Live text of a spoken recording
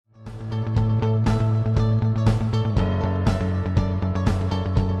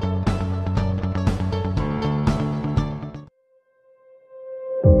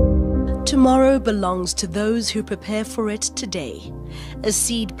Tomorrow belongs to those who prepare for it today. A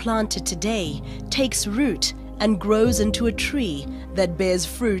seed planted today takes root and grows into a tree that bears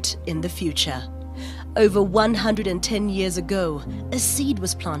fruit in the future. Over 110 years ago, a seed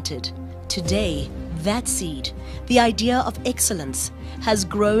was planted. Today, that seed, the idea of excellence, has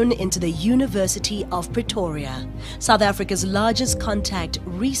grown into the University of Pretoria, South Africa's largest contact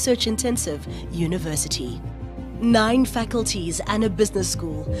research-intensive university. 9 faculties and a business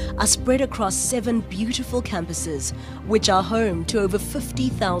school are spread across 7 beautiful campuses, which are home to over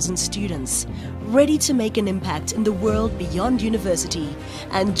 50,000 students, ready to make an impact in the world beyond university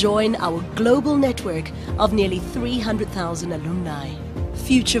and join our global network of nearly 300,000 alumni.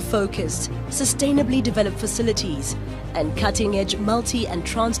 Future-focused, sustainably developed facilities and cutting-edge multi- and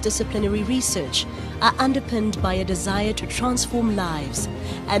transdisciplinary research are underpinned by a desire to transform lives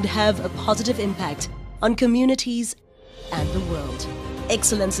and have a positive impact on communities and the world.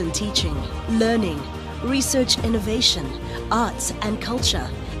 Excellence in teaching, learning, research innovation, arts and culture,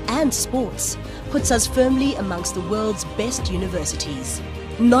 and sports puts us firmly amongst the world's best universities.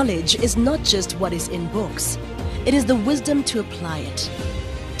 Knowledge is not just what is in books. It is the wisdom to apply it,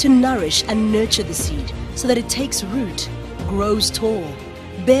 to nourish and nurture the seed so that it takes root, grows tall,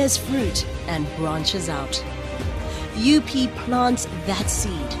 bears fruit, and branches out. UP plants that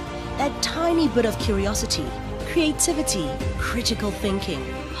seed, that tiny bit of curiosity, creativity, critical thinking,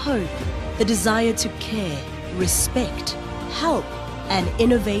 hope, the desire to care, respect, help, and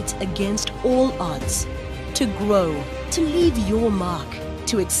innovate against all odds, to grow, to leave your mark,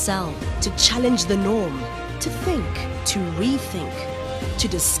 to excel, to challenge the norm, to think, to rethink, to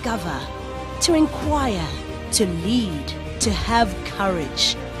discover, to inquire, to lead, to have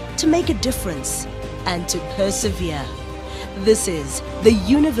courage, to make a difference, and to persevere. This is the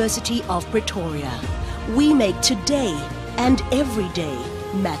University of Pretoria. We make today and every day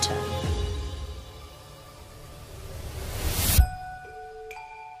matter.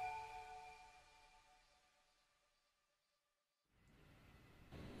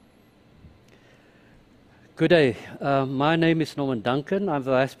 Good day. My name is Norman Duncan. I'm the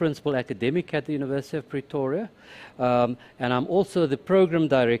Vice Principal Academic at the University of Pretoria. And I'm also the Program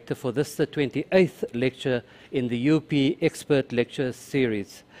Director for this, the 28th lecture in the UP Expert Lecture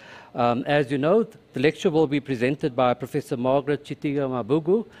Series. As you know, the lecture will be presented by Professor Margaret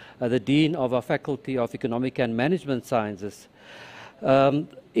Chitiga-Mabugu, the Dean of our Faculty of Economic and Management Sciences.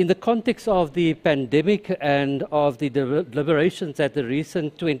 In the context of the pandemic and of the deliberations at the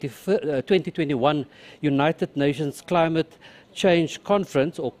recent 2021 United Nations Climate Change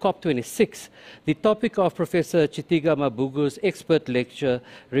Conference, or COP26, the topic of Professor Chitiga-Mabugu's expert lecture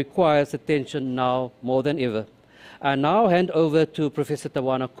requires attention now more than ever. I now hand over to Professor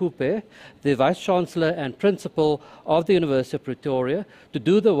Tawana Kupe, the Vice-Chancellor and Principal of the University of Pretoria, to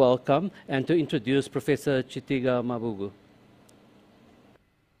do the welcome and to introduce Professor Chitiga-Mabugu.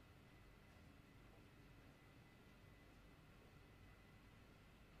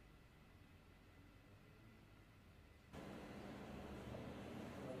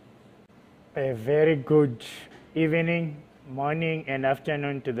 A very good evening, morning, and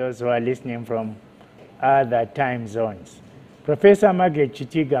afternoon to those who are listening from other time zones. Professor Margaret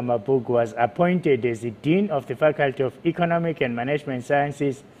Chitiga-Mabugu was appointed as the Dean of the Faculty of Economic and Management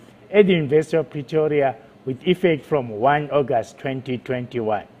Sciences at the University of Pretoria with effect from 1 August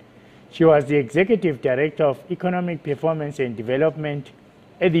 2021. She was the Executive Director of Economic Performance and Development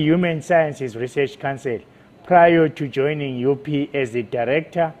at the Human Sciences Research Council prior to joining UP as the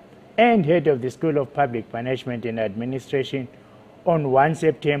Director and Head of the School of Public Management and Administration on 1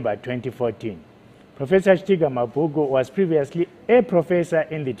 September 2014. Professor Chitiga-Mabugu was previously a professor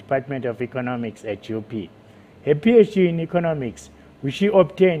in the Department of Economics at UP. Her PhD in economics, which she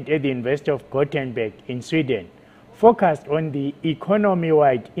obtained at the University of Gothenburg in Sweden, focused on the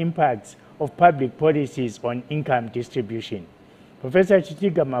economy-wide impacts of public policies on income distribution. Professor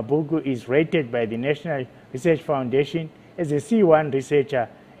Chitiga-Mabugu is rated by the National Research Foundation as a C1 researcher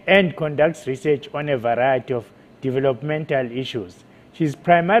and conducts research on a variety of developmental issues. She is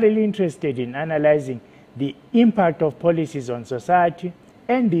primarily interested in analyzing the impact of policies on society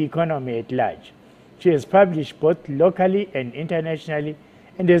and the economy at large. She has published both locally and internationally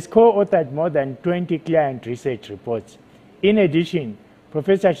and has co-authored more than 20 client research reports. In addition,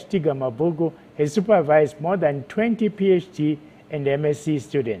 Professor Chitiga-Mabugu has supervised more than 20 PhD and MSc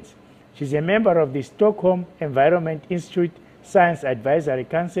students. She is a member of the Stockholm Environment Institute Science Advisory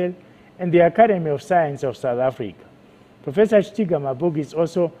Council and the Academy of Science of South Africa. Professor Chitiga-Mabugu is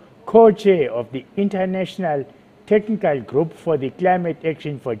also co-chair of the International Technical Group for the Climate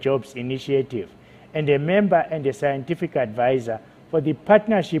Action for Jobs Initiative and a member and a scientific advisor for the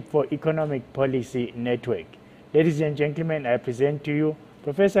Partnership for Economic Policy Network. Ladies and gentlemen, I present to you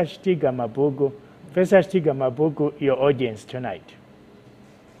Professor Chitiga-Mabugu. Professor Chitiga-Mabugu, your audience tonight.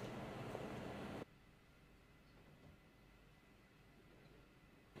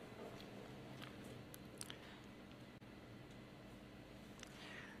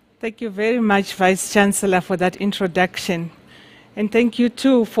 Thank you very much, Vice Chancellor, for that introduction. And thank you,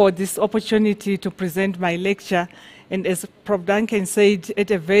 too, for this opportunity to present my lecture. And as Prof Duncan said, at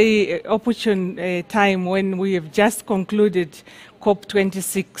a very opportune time when we have just concluded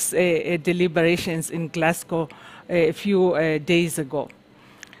COP26 deliberations in Glasgow a few days ago.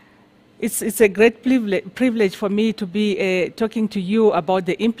 It's a great privilege for me to be talking to you about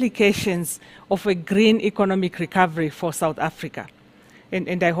the implications of a green economic recovery for South Africa.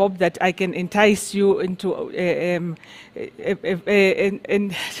 And I hope that I can entice you into,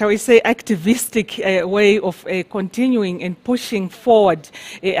 shall we say, activistic way of continuing and pushing forward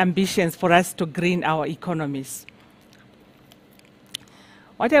ambitions for us to green our economies.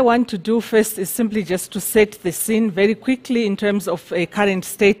 What I want to do first is simply just to set the scene very quickly in terms of a current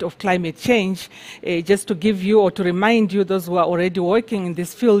state of climate change, just to give you or to remind you, those who are already working in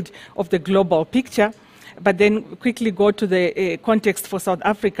this field, of the global picture. But then quickly go to the context for South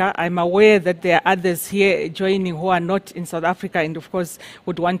Africa. I'm aware that there are others here joining who are not in South Africa and, of course,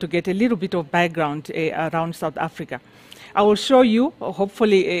 would want to get a little bit of background around South Africa. I will show you, or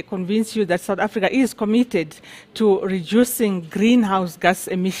hopefully convince you, that South Africa is committed to reducing greenhouse gas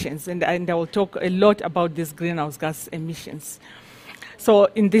emissions, and I will talk a lot about these greenhouse gas emissions. So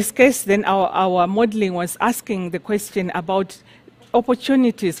in this case, then our modeling was asking the question about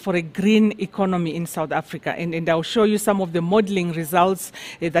opportunities for a green economy in South Africa. And I'll show you some of the modeling results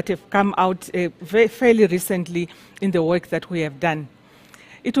that have come out fairly recently in the work that we have done.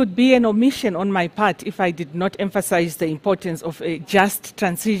 It would be an omission on my part if I did not emphasize the importance of a just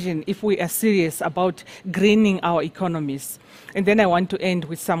transition if we are serious about greening our economies. And then I want to end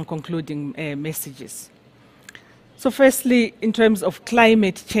with some concluding messages. So firstly, in terms of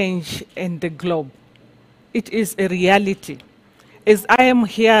climate change and the globe, it is a reality. As I am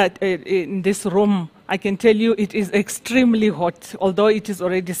here in this room, I can tell you it is extremely hot, although it is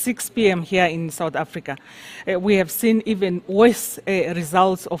already 6 p.m. here in South Africa. We have seen even worse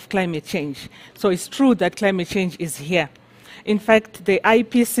results of climate change. So it's true that climate change is here. In fact, the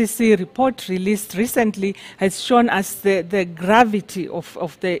IPCC report released recently has shown us the gravity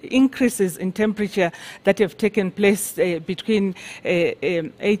of the increases in temperature that have taken place between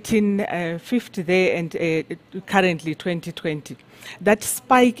 1850 there and currently 2020. That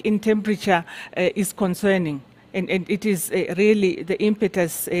spike in temperature is concerning. And it is really the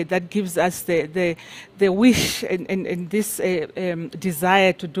impetus that gives us the wish and this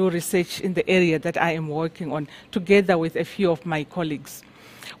desire to do research in the area that I am working on, together with a few of my colleagues.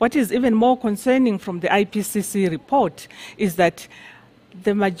 What is even more concerning from the IPCC report is that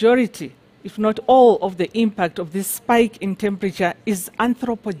the majority, if not all, of the impact of this spike in temperature is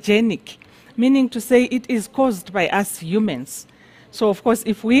anthropogenic, meaning to say it is caused by us humans. So, of course,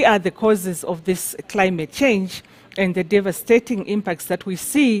 if we are the causes of this climate change and the devastating impacts that we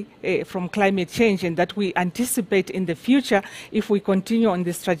see from climate change and that we anticipate in the future, if we continue on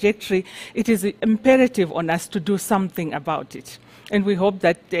this trajectory, it is imperative on us to do something about it. And we hope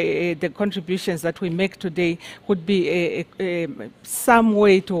that the contributions that we make today would be some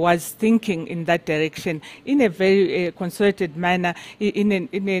way towards thinking in that direction in a very concerted manner, in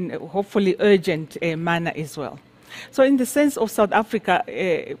a hopefully urgent manner as well. So in the sense of South Africa,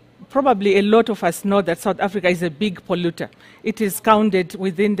 probably a lot of us know that South Africa is a big polluter. It is counted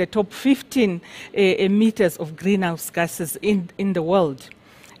within the top 15 emitters of greenhouse gases in the world.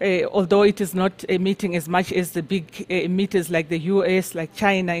 Although it is not emitting as much as the big emitters like the US, like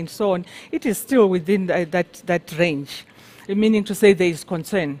China and so on, it is still within that range, meaning to say there is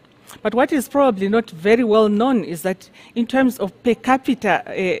concern. But what is probably not very well known is that in terms of per capita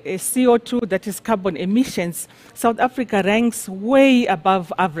CO2, that is carbon emissions, South Africa ranks way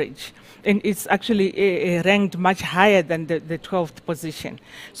above average. And it's actually ranked much higher than the 12th position.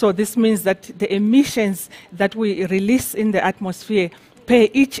 So this means that the emissions that we release in the atmosphere per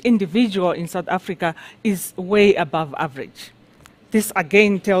each individual in South Africa is way above average. This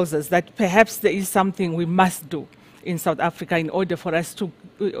again tells us that perhaps there is something we must do in South Africa in order for us to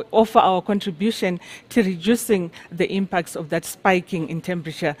offer our contribution to reducing the impacts of that spiking in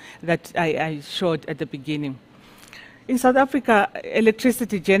temperature that I showed at the beginning. In South Africa,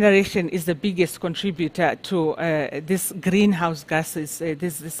 electricity generation is the biggest contributor to these greenhouse gases.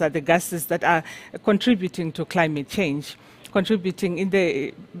 These are the gases that are contributing to climate change. contributing in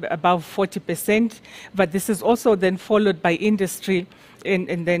the above 40%, but this is also then followed by industry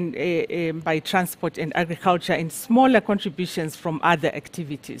and then by transport and agriculture, and smaller contributions from other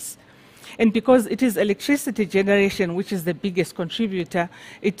activities. And because it is electricity generation which is the biggest contributor,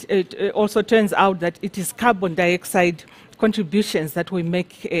 it also turns out that it is carbon dioxide contributions that we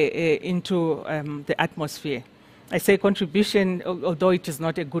make into the atmosphere. I say contribution, although it is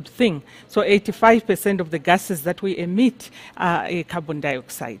not a good thing. So 85% of the gases that we emit are carbon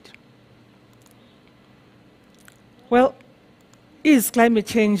dioxide. Well, is climate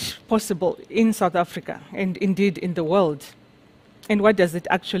change possible in South Africa and indeed in the world? And what does it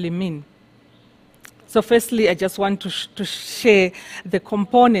actually mean? So firstly, I just want to share the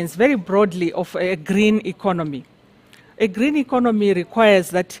components very broadly of a green economy. A green economy requires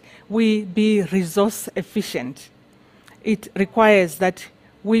that we be resource efficient. It requires that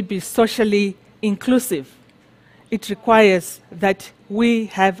we be socially inclusive. It requires that we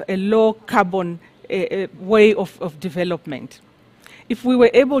have a low carbon way of development. If we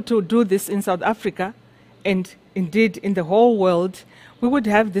were able to do this in South Africa, and indeed in the whole world, we would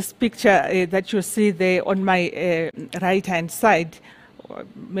have this picture that you see there on my right-hand side, or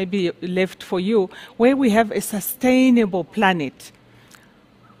maybe left for you, where we have a sustainable planet.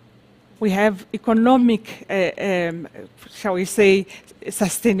 We have economic, shall we say,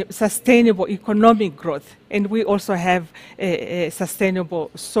 sustainable economic growth, and we also have a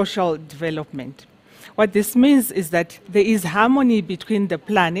sustainable social development. What this means is that there is harmony between the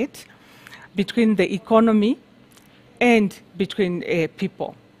planet, between the economy, and between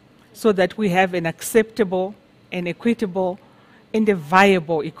people, so that we have an acceptable, an equitable, and a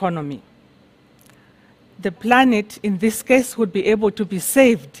viable economy. The planet, in this case, would be able to be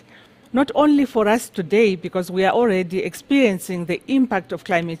saved, not only for us today, because we are already experiencing the impact of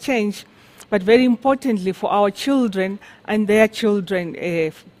climate change, but very importantly for our children and their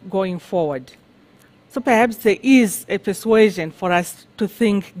children going forward. So perhaps there is a persuasion for us to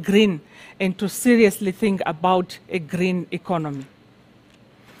think green and to seriously think about a green economy.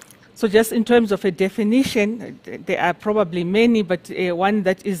 So just in terms of a definition, there are probably many, but one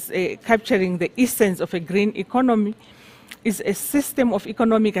that is capturing the essence of a green economy is a system of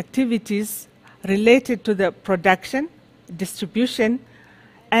economic activities related to the production, distribution,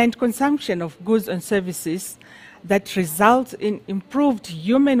 and consumption of goods and services that result in improved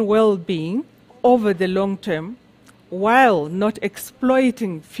human well-being over the long term, while not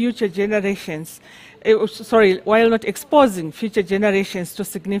exploiting future generations, while not exposing future generations to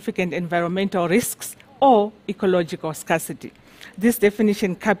significant environmental risks or ecological scarcity. This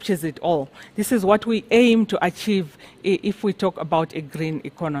definition captures it all. This is what we aim to achieve if we talk about a green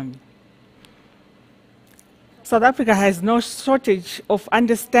economy. South Africa has no shortage of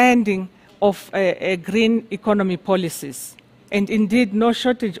understanding of a green economy policies, and indeed no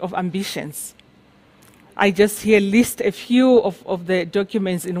shortage of ambitions. I just here list a few of the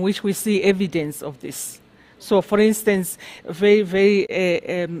documents in which we see evidence of this. So for instance, very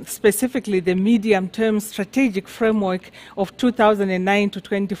specifically, the medium-term strategic framework of 2009 to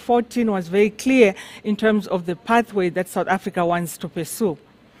 2014 was very clear in terms of the pathway that South Africa wants to pursue.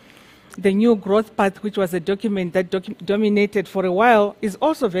 The new growth path, which was a document that dominated for a while, is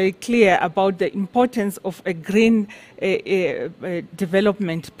also very clear about the importance of a green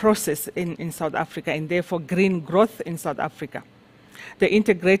development process in South Africa, and therefore green growth in South Africa. The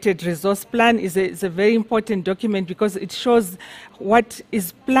integrated resource plan is a very important document because it shows what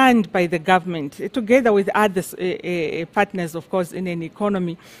is planned by the government, together with other partners, of course, in an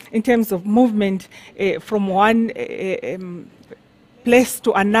economy, in terms of movement from one place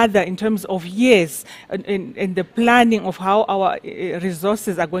to another in terms of years, and the planning of how our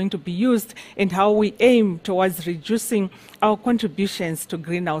resources are going to be used and how we aim towards reducing our contributions to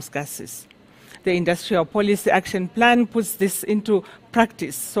greenhouse gases. The Industrial Policy Action Plan puts this into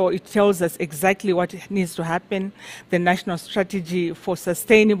practice, so it tells us exactly what needs to happen. The National Strategy for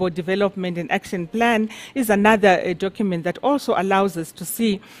Sustainable Development and Action Plan is another document that also allows us to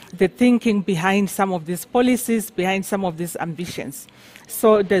see the thinking behind some of these policies, behind some of these ambitions.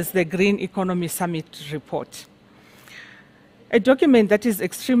 So does the Green Economy Summit report. A document that is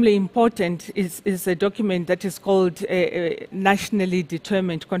extremely important is a document that is called a Nationally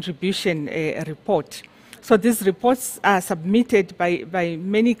Determined Contribution Report. So these reports are submitted by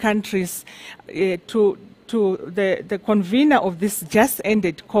many countries to the convener of this just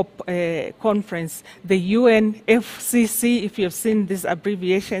ended COP conference, the UNFCCC, if you have seen these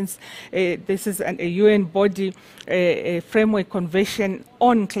abbreviations. This is a UN body, a framework convention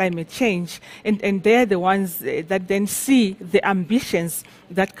on climate change, and they're the ones that then see the ambitions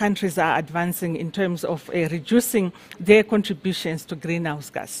that countries are advancing in terms of reducing their contributions to greenhouse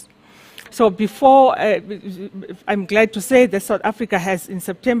gas. So before, I'm glad to say that South Africa has, in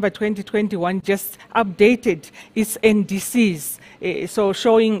September 2021, just updated its NDCs, so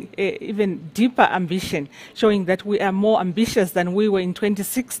showing even deeper ambition, showing that we are more ambitious than we were in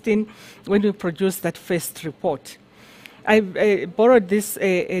 2016 when we produced that first report. I borrowed this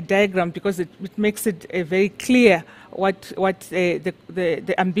diagram because it makes it very clear what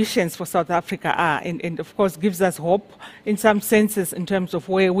the ambitions for South Africa are, and of course gives us hope in some senses in terms of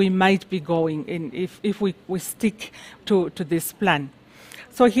where we might be going if we stick to this plan.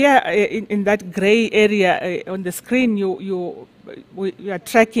 So here in that gray area on the screen, we are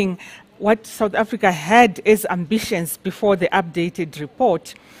tracking what South Africa had as ambitions before the updated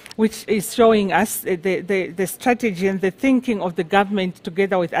report, which is showing us the strategy and the thinking of the government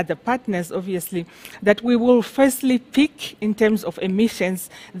together with other partners, obviously, that we will firstly peak in terms of emissions.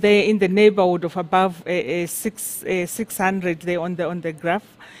 They're in the neighborhood of above 600 there on the graph,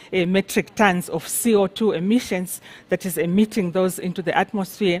 metric tons of CO2 emissions, that is emitting those into the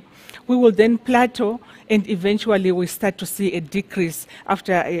atmosphere. We will then plateau, and eventually we start to see a decrease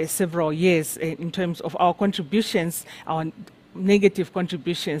after several years in terms of our contributions, our negative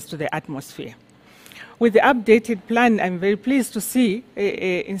contributions to the atmosphere. With the updated plan, I'm very pleased to see,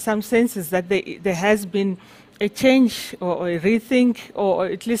 in some senses, that there has been a change or a rethink, or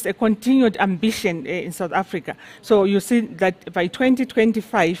at least a continued ambition in South Africa. So you see that by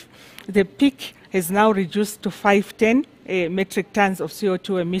 2025, the peak has now reduced to 510 metric tons of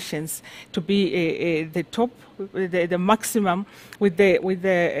CO2 emissions to be the top, the maximum, with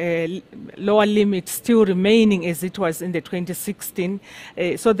the lower limit still remaining as it was in the 2016.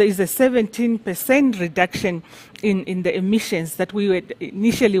 So there is a 17% reduction in the emissions that we had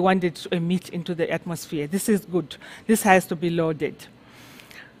initially wanted to emit into the atmosphere. This is good. This has to be lauded.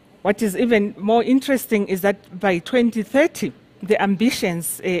 What is even more interesting is that by 2030, the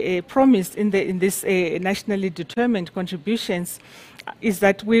ambitions promised in this nationally determined contributions is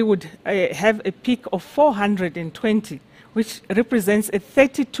that we would have a peak of 420, which represents a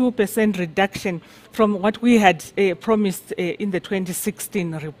 32% reduction from what we had promised in the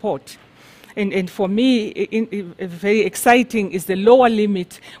 2016 report. And for me, very exciting is the lower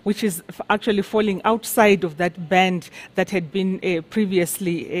limit, which is actually falling outside of that band that had been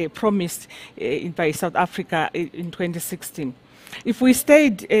previously promised by South Africa in 2016. If we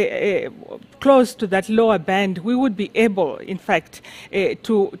stayed close to that lower band, we would be able, in fact,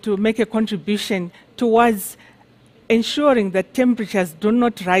 to make a contribution towards ensuring that temperatures do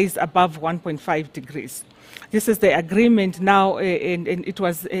not rise above 1.5 degrees. This is the agreement now, and it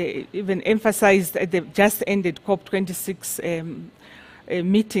was even emphasized at the just ended COP26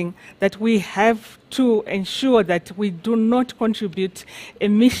 meeting, that we have to ensure that we do not contribute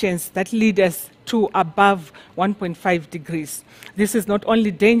emissions that lead us to above 1.5 degrees. This is not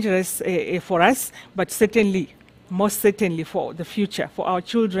only dangerous for us, but certainly, most certainly for the future, for our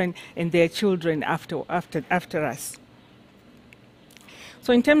children and their children after us.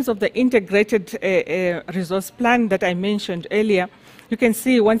 So in terms of the integrated resource plan that I mentioned earlier, you can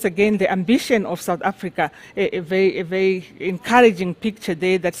see once again the ambition of South Africa, a very encouraging picture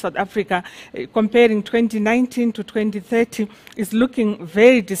there, that South Africa, comparing 2019 to 2030, is looking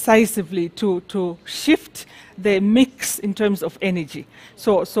very decisively to shift the mix in terms of energy.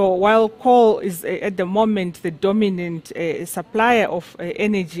 So while coal is at the moment the dominant supplier of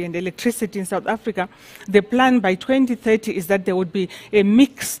energy and electricity in South Africa, the plan by 2030 is that there would be a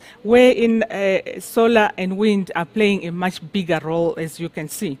mix wherein solar and wind are playing a much bigger role, as you can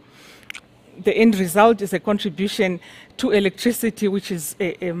see. The end result is a contribution to electricity, which is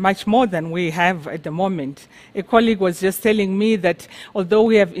much more than we have at the moment. A colleague was just telling me that although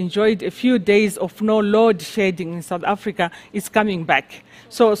we have enjoyed a few days of no load shedding in South Africa, it's coming back.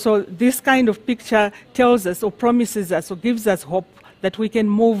 So this kind of picture tells us, or promises us, or gives us hope that we can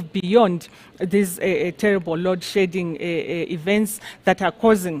move beyond these terrible load shedding events that are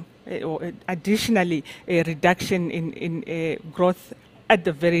causing additionally a reduction in growth at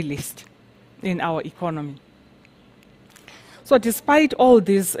the very least in our economy. So despite all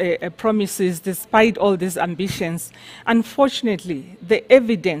these promises, despite all these ambitions, unfortunately, the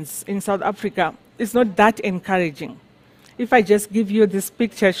evidence in South Africa is not that encouraging. If I just give you this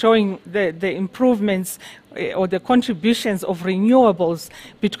picture showing the improvements or the contributions of renewables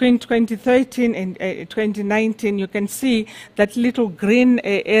between 2013 and 2019, you can see that little green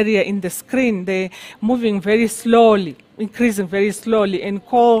area in the screen, they're moving very slowly, increasing very slowly, and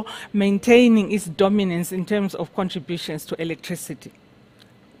coal maintaining its dominance in terms of contributions to electricity.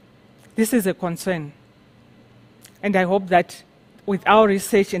 This is a concern. And I hope that with our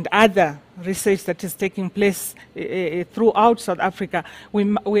research and other research that is taking place throughout South Africa,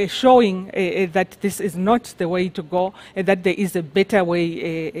 we're showing that this is not the way to go, and that there is a better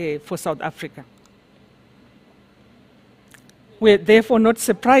way for South Africa. We're therefore not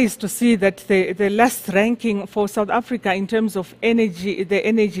surprised to see that the last ranking for South Africa in terms of energy, the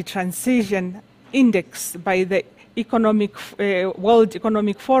Energy Transition Index by the World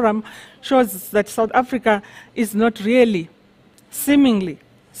Economic Forum, shows that South Africa is not really seemingly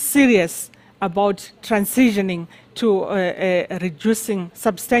serious about transitioning to reducing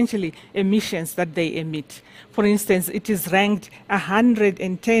substantially emissions that they emit. For instance, it is ranked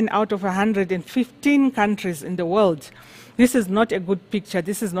 110 out of 115 countries in the world. This is not a good picture.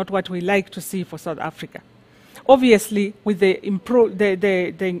 This is not what we like to see for South Africa. Obviously, with the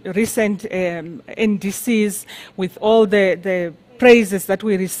recent NDCs, with all the praises that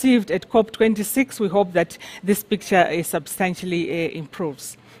we received at COP26, we hope that this picture substantially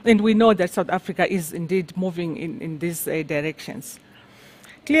improves. And we know that South Africa is indeed moving in these directions.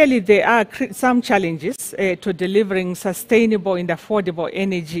 Clearly, there are some challenges to delivering sustainable and affordable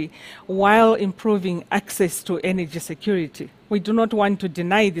energy while improving access to energy security. We do not want to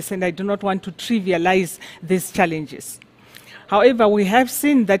deny this, and I do not want to trivialize these challenges. However, we have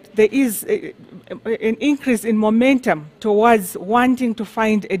seen that there is an increase in momentum towards wanting to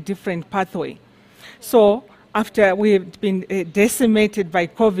find a different pathway. So, after we've been decimated by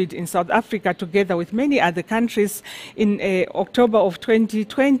COVID in South Africa, together with many other countries, in October of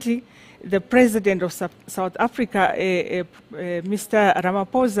 2020, the President of South Africa, Mr.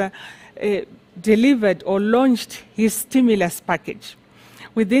 Ramaphosa, delivered or launched his stimulus package.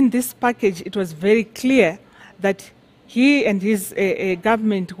 Within this package, it was very clear that he and his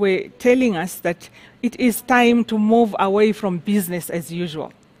government were telling us that it is time to move away from business as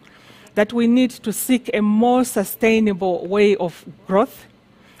usual, that we need to seek a more sustainable way of growth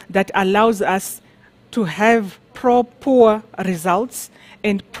that allows us to have pro-poor results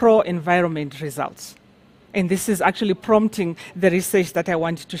and pro-environment results. And this is actually prompting the research that I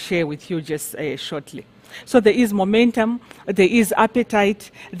want to share with you just shortly. So there is momentum, there is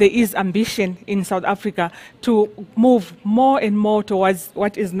appetite, there is ambition in South Africa to move more and more towards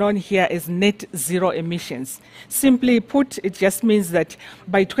what is known here as net zero emissions. Simply put, it just means that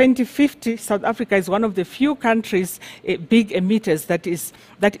by 2050, South Africa is one of the few countries, big emitters, that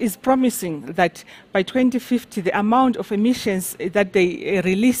is promising that by 2050, the amount of emissions that they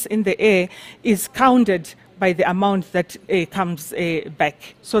release in the air is counted by the amount that comes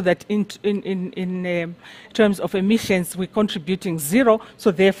back, so that in terms of emissions, we're contributing zero,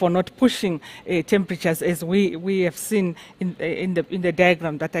 so therefore not pushing temperatures as we have seen in the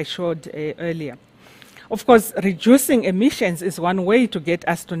diagram that I showed earlier. Of course, reducing emissions is one way to get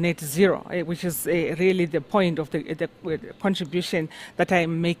us to net zero, which is really the point of the contribution that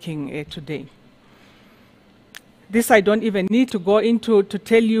I'm making today. This I don't even need to go into to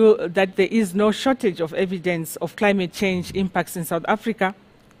tell you that there is no shortage of evidence of climate change impacts in South Africa,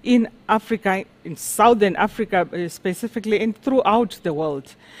 in Southern Africa specifically, and throughout the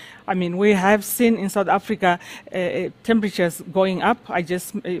world. I mean, we have seen in South Africa temperatures going up. I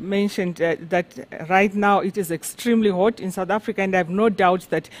just mentioned that right now it is extremely hot in South Africa, and I have no doubt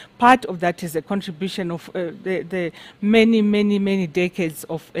that part of that is a contribution of the many decades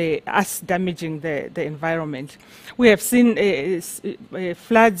of us damaging the environment. We have seen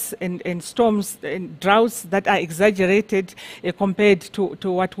floods and storms and droughts that are exaggerated compared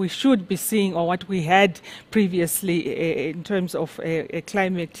to what we should be seeing or what we had previously in terms of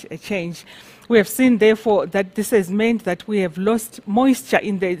climate change. We have seen, therefore, that this has meant that we have lost moisture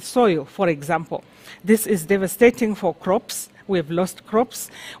in the soil, for example. This is devastating for crops. We have lost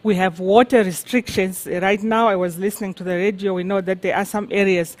crops. We have water restrictions. Right now, I was listening to the radio. We know that there are some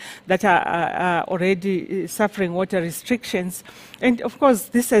areas that are already suffering water restrictions. And of course,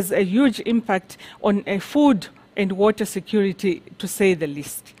 this has a huge impact on food and water security, to say the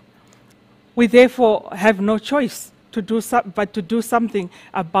least. We therefore have no choice but to do something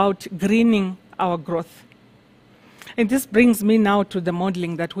about greening our growth. And this brings me now to the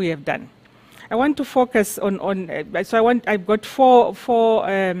modeling that we have done. I want to focus I've got four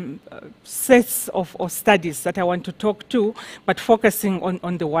sets of studies that I want to talk to, but focusing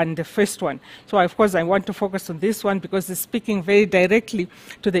on the first one. So of course I want to focus on this one because it's speaking very directly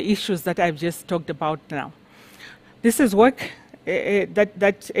to the issues that I've just talked about now. This is work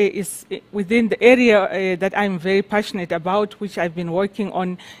that is within the area that I'm very passionate about, which I've been working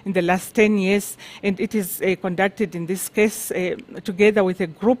on in the last 10 years, and it is conducted in this case together with a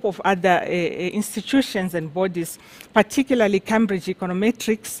group of other institutions and bodies, particularly Cambridge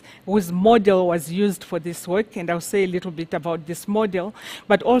Econometrics, whose model was used for this work, and I'll say a little bit about this model,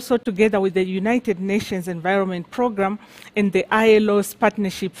 but also together with the United Nations Environment Programme and the ILO's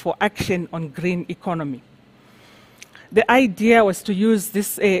Partnership for Action on Green Economy. The idea was to use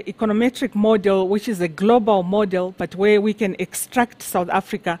this econometric model, which is a global model, but where we can extract South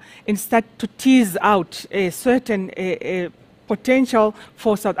Africa and start to tease out a certain potential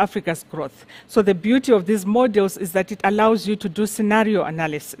for South Africa's growth. So the beauty of these models is that it allows you to do scenario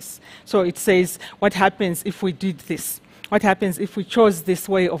analysis. So it says, what happens if we did this? What happens if we chose this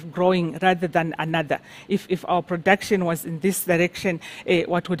way of growing rather than another? If our production was in this direction,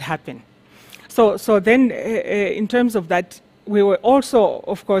 what would happen? So then, in terms of that, we were also,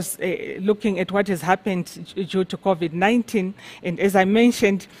 of course, looking at what has happened due to COVID-19, and as I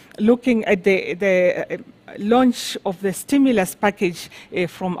mentioned, looking at the launch of the stimulus package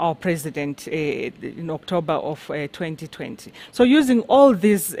from our president in October of 2020. So using all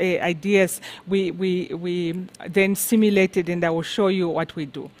these ideas, we then simulated, and I will show you what we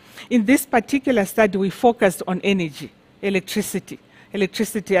do. In this particular study, we focused on energy, electricity.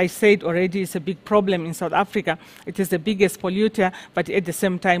 Electricity, I said already, is a big problem in South Africa. It is the biggest polluter, but at the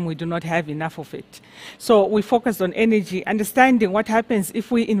same time, we do not have enough of it. So we focused on energy, understanding what happens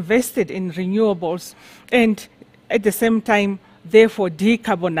if we invested in renewables and at the same time, therefore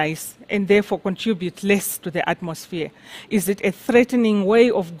decarbonize and therefore contribute less to the atmosphere. Is it a threatening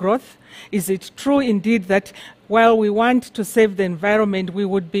way of growth? Is it true indeed that while we want to save the environment, we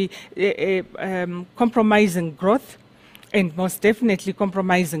would be compromising growth? And most definitely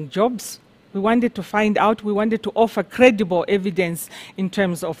compromising jobs? We wanted to find out, we wanted to offer credible evidence in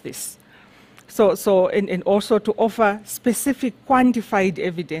terms of this. And also to offer specific quantified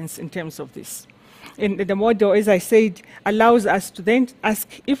evidence in terms of this. And the model, as I said, allows us to then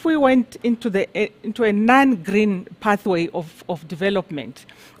ask, if we went into a non-green pathway of development,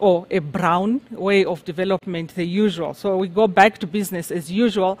 or a brown way of development, the usual. So we go back to business as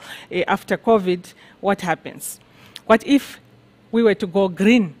usual after COVID, what happens? What if we were to go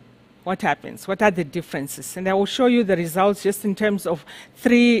green? What happens? What are the differences? And I will show you the results just in terms of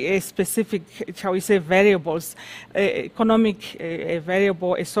three specific, shall we say, variables: economic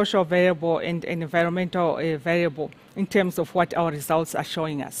variable, a social variable, and an environmental variable in terms of what our results are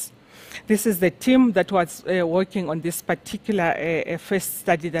showing us. This is the team that was working on this particular first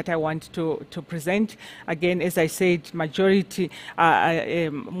study that I want to present. Again, as I said, majority are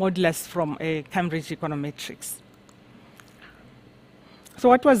modelers from Cambridge Econometrics. So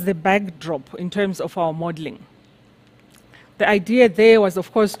what was the backdrop in terms of our modeling? The idea there was,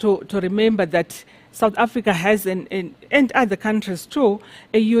 of course, to remember that South Africa has, and other countries too,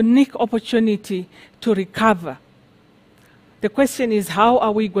 a unique opportunity to recover. The question is, how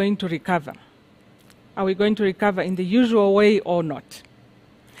are we going to recover? Are we going to recover in the usual way or not?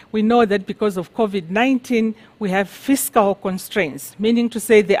 We know that because of COVID-19, we have fiscal constraints, meaning to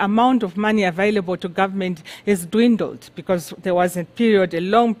say the amount of money available to government has dwindled because there was a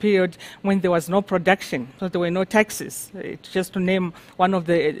long period when there was no production, so there were no taxes, just to name one of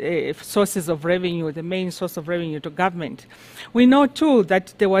the sources of revenue, the main source of revenue to government. We know too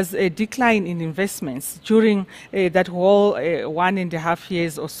that there was a decline in investments during that whole 1.5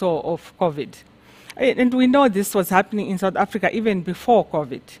 years or so of COVID. And we know this was happening in South Africa even before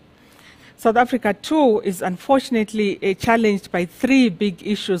COVID. South Africa, too, is unfortunately challenged by three big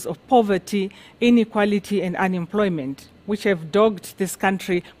issues of poverty, inequality, and unemployment, which have dogged this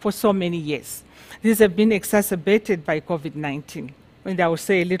country for so many years. These have been exacerbated by COVID-19. And I will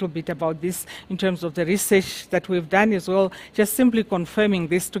say a little bit about this in terms of the research that we've done as well, just simply confirming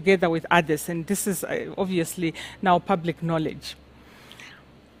this together with others. And this is obviously now public knowledge.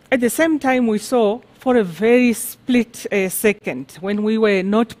 At the same time, we saw for a very split second, when we were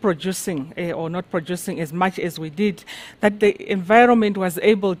not producing or not producing as much as we did, that the environment was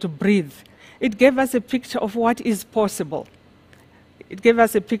able to breathe. It gave us a picture of what is possible. It gave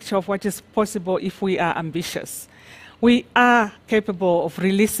us a picture of what is possible if we are ambitious. We are capable of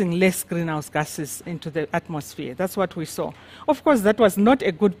releasing less greenhouse gases into the atmosphere. That's what we saw. Of course, that was not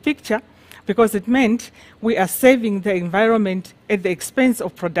a good picture, because it meant we are saving the environment at the expense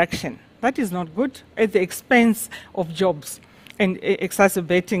of production. That is not good, at the expense of jobs and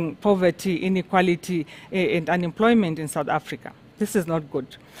exacerbating poverty, inequality, and unemployment in South Africa. This is not good.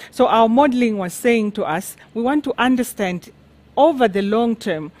 So our modeling was saying to us, we want to understand over the long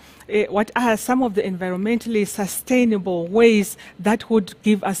term what are some of the environmentally sustainable ways that would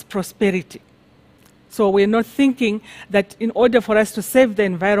give us prosperity. So we're not thinking that in order for us to save the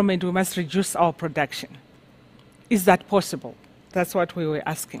environment, we must reduce our production. Is that possible? That's what we were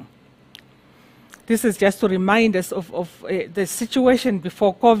asking. This is just to remind us of the situation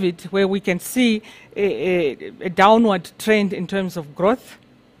before COVID, where we can see a downward trend in terms of growth.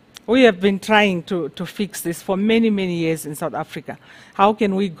 We have been trying to fix this for many, many years in South Africa. How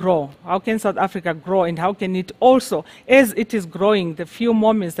can we grow? How can South Africa grow? And how can it also, as it is growing, the few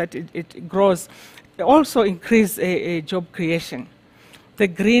moments that it grows, also increase job creation? The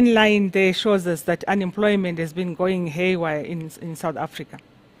green line there shows us that unemployment has been going haywire in South Africa.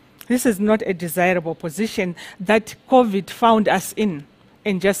 This is not a desirable position that COVID found us in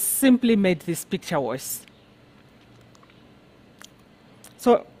and just simply made this picture worse.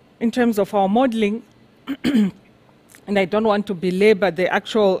 So in terms of our modeling, and I don't want to belabor the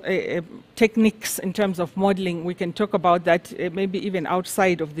actual techniques in terms of modeling, we can talk about that maybe even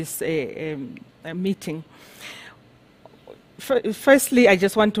outside of this meeting. Firstly, I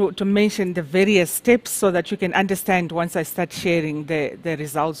just want to mention the various steps so that you can understand once I start sharing the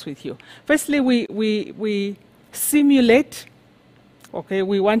results with you. Firstly, we simulate. Okay,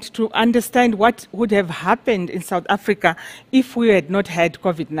 we want to understand what would have happened in South Africa if we had not had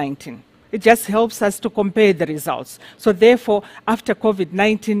COVID-19. It just helps us to compare the results. So therefore, after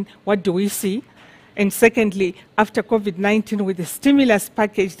COVID-19, what do we see? And secondly, after COVID-19, with the stimulus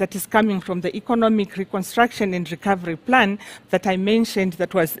package that is coming from the Economic Reconstruction and Recovery Plan that I mentioned,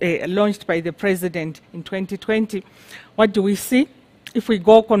 that was launched by the President in 2020, what do we see? If we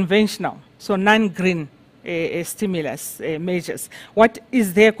go conventional, so non-green stimulus measures, what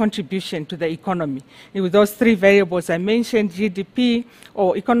is their contribution to the economy? With those three variables I mentioned, GDP,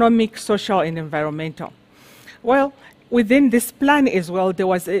 or economic, social, and environmental. Well, within this plan as well, there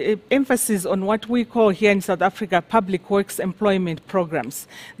was an emphasis on what we call here in South Africa public works employment programs.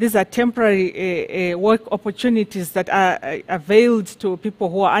 These are temporary work opportunities that are availed to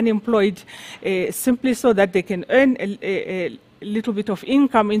people who are unemployed simply so that they can earn a little bit of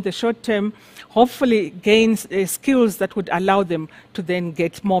income in the short term, hopefully gain skills that would allow them to then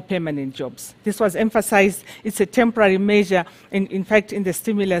get more permanent jobs. This was emphasized. It's a temporary measure, and in fact in the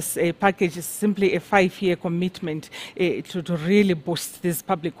stimulus package is simply a 5-year commitment to really boost these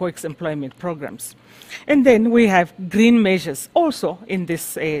public works employment programs. And then we have green measures also in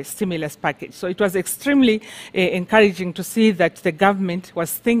this stimulus package. So it was extremely encouraging to see that the government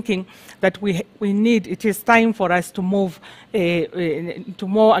was thinking that it is time for us to move to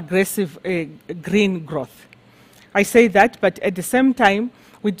more aggressive green growth. I say that, but at the same time,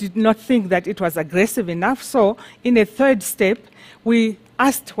 we did not think that it was aggressive enough. So in a third step, we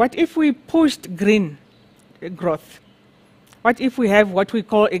asked, what if we pushed green growth? What if we have what we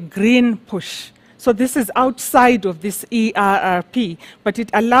call a green push? So this is outside of this ERRP, but it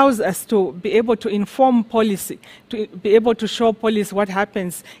allows us to be able to inform policy, to be able to show policy what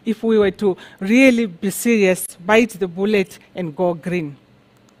happens if we were to really be serious, bite the bullet, and go green.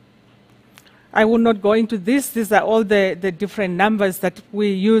 I will not go into this. These are all the different numbers that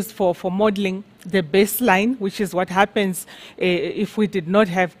we used for modeling the baseline, which is what happens if we did not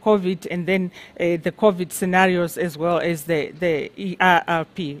have COVID, and then the COVID scenarios as well as the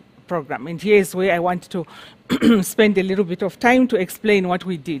ERRP program. And here's where I want to spend a little bit of time to explain what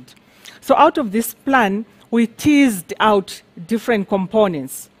we did. So out of this plan, we teased out different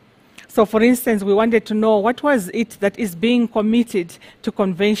components. So for instance, we wanted to know what was it that is being committed to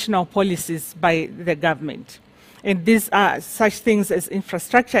conventional policies by the government. And these are such things as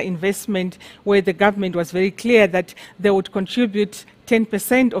infrastructure investment, where the government was very clear that they would contribute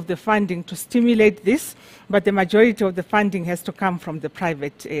 10% of the funding to stimulate this, but the majority of the funding has to come from the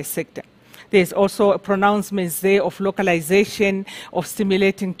private sector. There's also pronouncements there of localization, of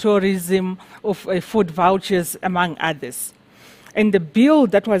stimulating tourism, of food vouchers, among others. And the bill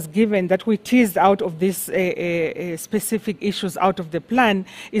that was given, that we teased out of these specific issues out of the plan,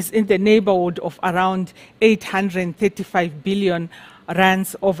 is in the neighborhood of around 835 billion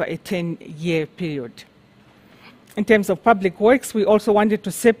rands over a 10-year period. In terms of public works, we also wanted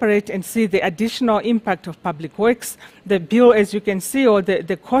to separate and see the additional impact of public works. The bill, as you can see, or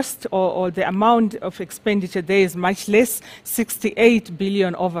the cost or the amount of expenditure there is much less, 68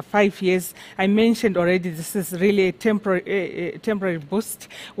 billion over 5 years. I mentioned already this is really a temporary boost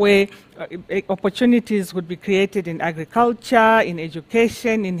where opportunities would be created in agriculture, in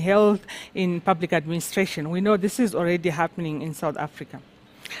education, in health, in public administration. We know this is already happening in South Africa.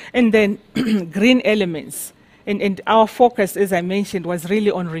 And then green elements. And our focus, as I mentioned, was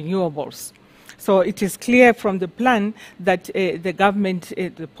really on renewables. So it is clear from the plan that the government,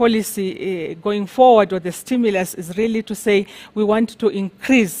 the policy going forward, or the stimulus is really to say we want to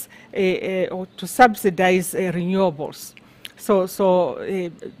increase or to subsidize renewables. So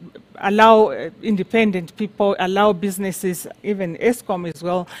allow independent people, allow businesses, even ESCOM as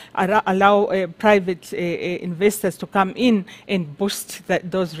well, allow private investors to come in and boost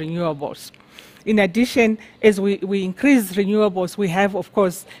those renewables. In addition, as we increase renewables, we have, of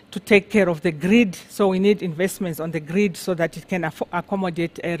course, to take care of the grid. So we need investments on the grid so that it can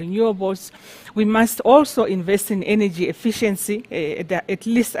accommodate renewables. We must also invest in energy efficiency, at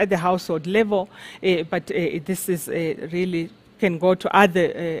least at the household level, but this is really can go to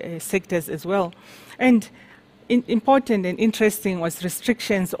other sectors as well. And important and interesting was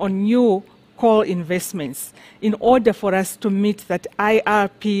restrictions on new coal investments in order for us to meet that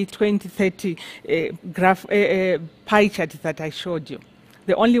IRP 2030 pie chart that I showed you.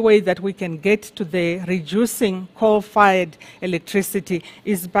 The only way that we can get to the reducing coal-fired electricity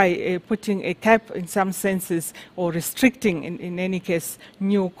is by putting a cap in some senses or restricting, in any case,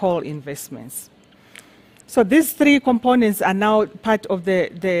 new coal investments. So these three components are now part of the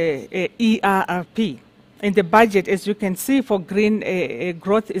ERRP. And the budget, as you can see, for green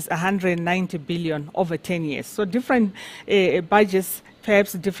growth is 190 billion over 10 years. So different budgets,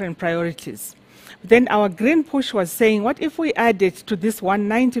 perhaps different priorities. Then our green push was saying, what if we added to this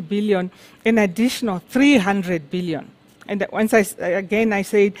 190 billion an additional 300 billion? And once I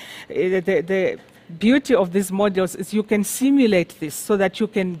said the beauty of these models is you can simulate this so that you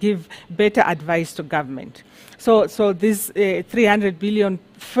can give better advice to government. So this 300 billion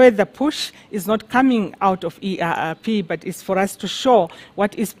further push is not coming out of ERRP, but is for us to show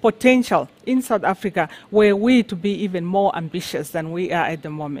what is potential in South Africa, where we to be even more ambitious than we are at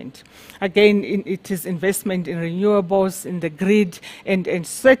the moment. Again, it is investment in renewables, in the grid, and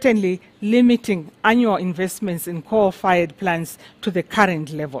certainly limiting annual investments in coal-fired plants to the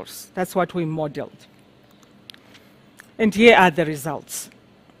current levels. That's what we modeled. And here are the results.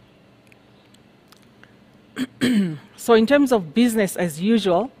 So in terms of business as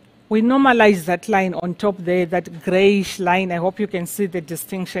usual, we normalize that line on top there, that grayish line. I hope you can see the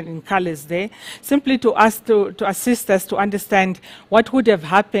distinction in colors there, simply to assist us to understand what would have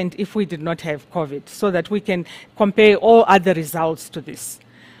happened if we did not have COVID, so that we can compare all other results to this.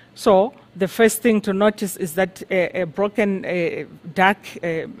 So the first thing to notice is that a broken dark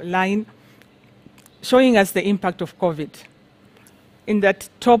line showing us the impact of COVID. In that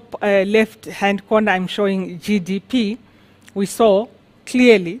top left-hand corner, I'm showing GDP. We saw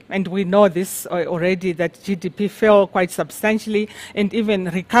clearly, and we know this already, that GDP fell quite substantially, and even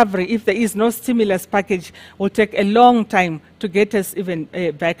recovery, if there is no stimulus package, will take a long time to get us even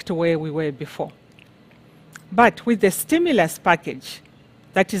back to where we were before. But with the stimulus package,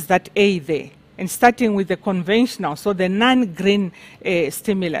 that is that A there, and starting with the conventional, so the non-green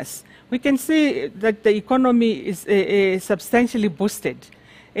stimulus, we can see that the economy is substantially boosted.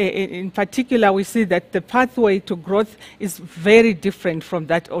 In particular, we see that the pathway to growth is very different from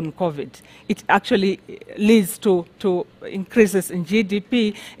that on COVID. It actually leads to increases in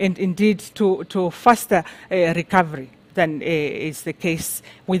GDP and indeed to faster recovery than is the case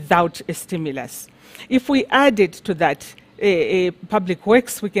without a stimulus. If we added to that public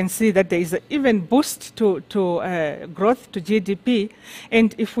works, we can see that there is an even boost to growth, to GDP.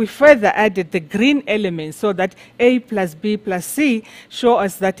 And if we further added the green elements, so that A plus B plus C show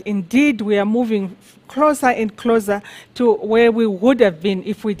us that indeed we are moving closer and closer to where we would have been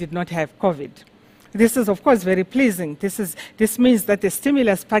if we did not have COVID. This is, of course, very pleasing. This means that the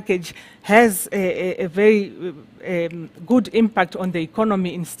stimulus package has a very good impact on the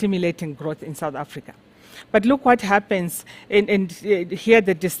economy in stimulating growth in South Africa. But look what happens, and here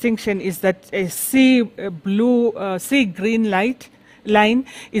the distinction is that a sea green line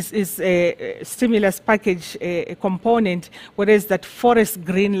is a stimulus package component, whereas that forest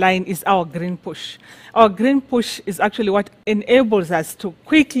green line is our green push. Our green push is actually what enables us to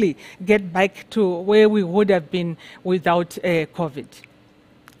quickly get back to where we would have been without COVID.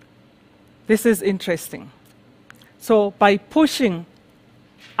 This is interesting. So by pushing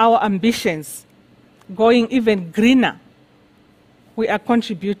our ambitions, going even greener, we are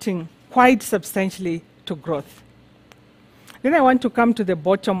contributing quite substantially to growth. Then I want to come to the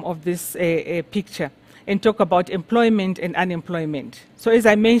bottom of this picture and talk about employment and unemployment. So as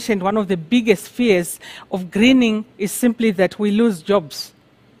I mentioned, one of the biggest fears of greening is simply that we lose jobs.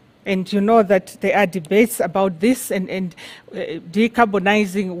 And you know that there are debates about this, and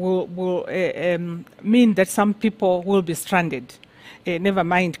decarbonizing will mean that some people will be stranded, never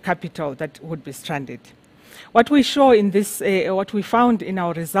mind capital that would be stranded. What we show in this, what we found in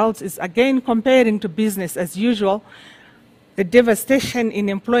our results is, again, comparing to business as usual, the devastation in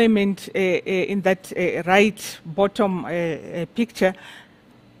employment in that right bottom picture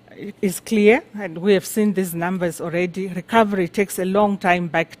is clear, and we have seen these numbers already. Recovery takes a long time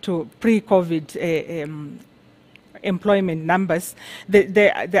back to pre-COVID employment numbers.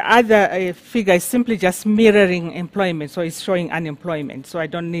 The other figure is simply just mirroring employment, so it's showing unemployment, so I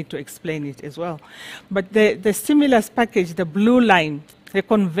don't need to explain it as well. But the stimulus package, the blue line, the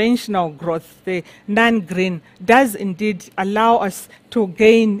conventional growth, the non-green, does indeed allow us to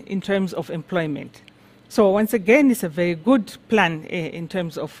gain in terms of employment. So once again, it's a very good plan in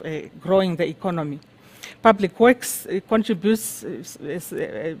terms of growing the economy. Public works contributes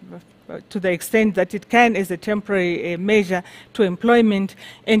to the extent that it can as a temporary measure to employment,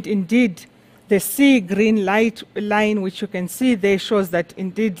 and indeed the sea green light line, which you can see there, shows that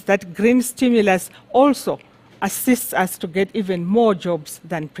indeed that green stimulus also assists us to get even more jobs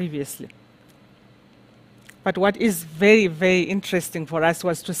than previously. But what is very, very interesting for us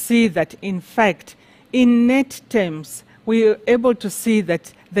was to see that, in fact, in net terms, we are able to see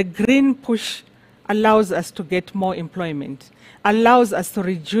that the green push allows us to get more employment, allows us to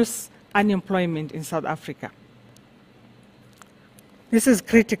reduce unemployment in South Africa. This is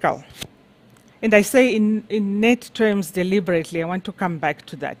critical. And I say in net terms deliberately. I want to come back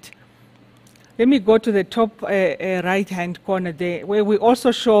to that. Let me go to the top right-hand corner there, where we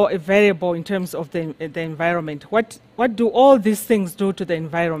also show a variable in terms of the environment. What do all these things do to the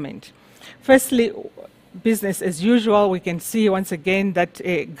environment? Firstly, business as usual. We can see once again that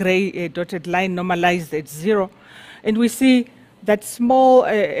gray dotted line normalized at 0. And we see that small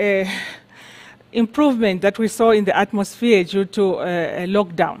improvement that we saw in the atmosphere due to a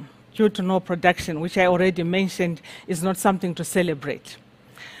lockdown, due to no production, which I already mentioned is not something to celebrate.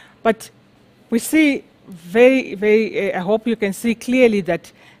 But we see I hope you can see clearly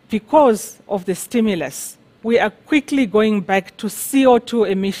that because of the stimulus, we are quickly going back to CO2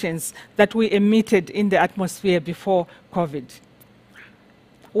 emissions that we emitted in the atmosphere before COVID.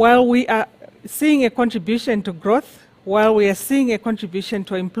 While we are seeing a contribution to growth, while we are seeing a contribution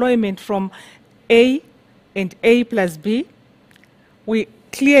to employment from A and A plus B, we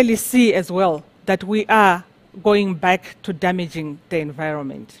clearly see as well that we are going back to damaging the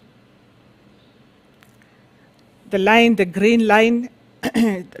environment. The line, the green line,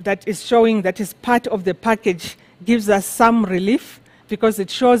 that is showing that is part of the package gives us some relief, because it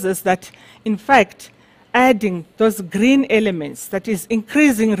shows us that, in fact, adding those green elements, that is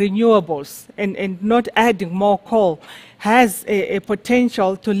increasing renewables and not adding more coal, has a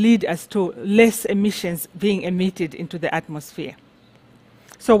potential to lead us to less emissions being emitted into the atmosphere.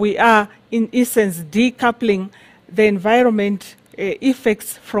 So we are, in essence, decoupling the environment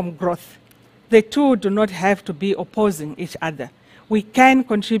effects from growth. The two do not have to be opposing each other. We can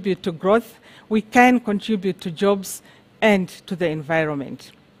contribute to growth, we can contribute to jobs and to the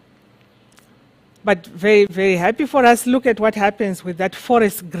environment. But very, very happy for us, look at what happens with that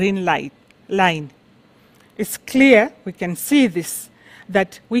forest green line. It's clear, we can see this,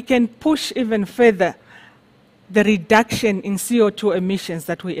 that we can push even further the reduction in CO2 emissions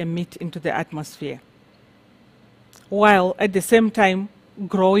that we emit into the atmosphere, while at the same time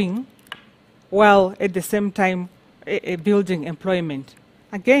growing, while at the same time building employment,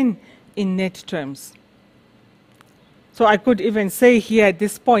 again in net terms. So I could even say here at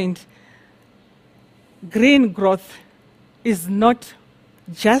this point, green growth is not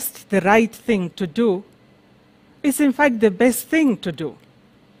just the right thing to do, it's in fact the best thing to do.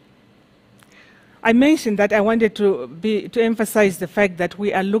 I mentioned that I wanted to emphasize the fact that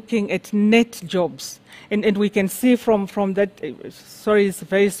we are looking at net jobs. And we can see from that, sorry, it's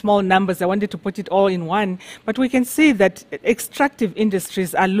very small numbers, I wanted to put it all in one, but we can see that extractive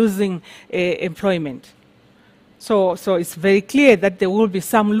industries are losing employment. So it's very clear that there will be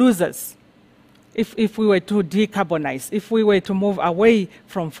some losers if we were to decarbonize, if we were to move away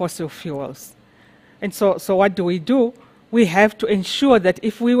from fossil fuels. And so what do? We have to ensure that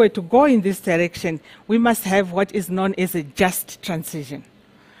if we were to go in this direction, we must have what is known as a just transition.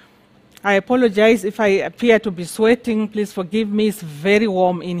 I apologize if I appear to be sweating. Please forgive me. It's very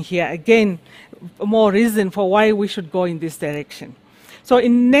warm in here. Again, more reason for why we should go in this direction. So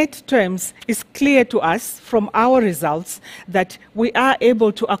in net terms, it's clear to us from our results that we are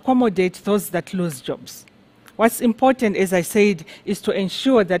able to accommodate those that lose jobs. What's important, as I said, is to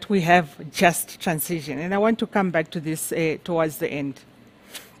ensure that we have just transition. And I want to come back to this towards the end.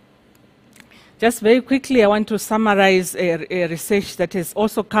 Just very quickly, I want to summarize a research that has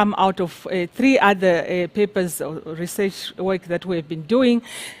also come out of 3 other papers or research work that we have been doing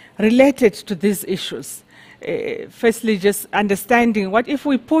related to these issues. Firstly, just understanding what if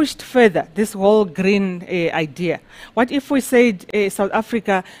we pushed further this whole green idea? What if we said South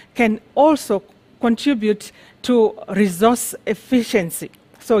Africa can also contribute to resource efficiency?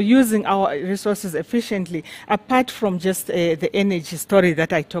 So using our resources efficiently, apart from just the energy story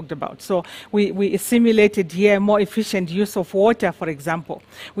that I talked about. So we simulated here more efficient use of water, for example.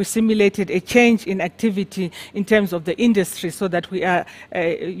 We simulated a change in activity in terms of the industry so that we are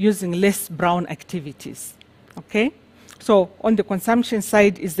using less brown activities. Okay? So on the consumption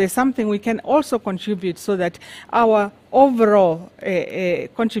side, is there something we can also contribute so that our overall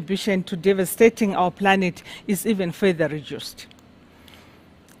contribution to devastating our planet is even further reduced?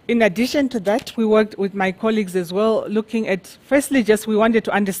 In addition to that, we worked with my colleagues as well, looking at, firstly, just we wanted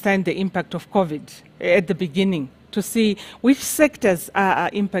to understand the impact of COVID at the beginning, to see which sectors are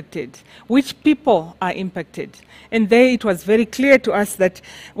impacted, which people are impacted. And there it was very clear to us that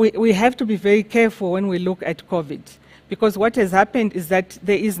we have to be very careful when we look at COVID. Because what has happened is that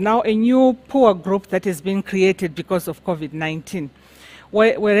there is now a new poor group that has been created because of COVID-19.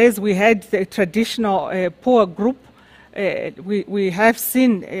 Whereas we had the traditional poor group, we have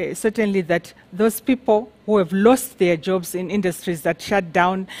seen certainly that those people who have lost their jobs in industries that shut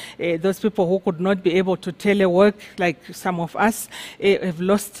down, those people who could not be able to telework like some of us, have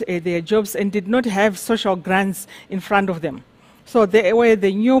lost their jobs and did not have social grants in front of them. So they were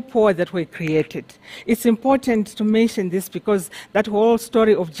the new poor that were created. It's important to mention this because that whole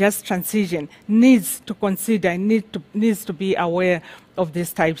story of just transition needs to consider, needs to be aware of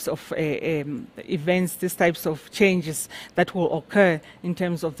these types of events, these types of changes that will occur in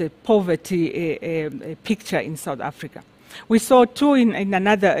terms of the poverty picture in South Africa. We saw too in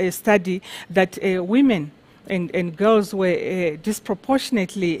another study that women and girls were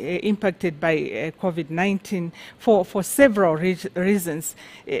disproportionately impacted by COVID-19 for several reasons,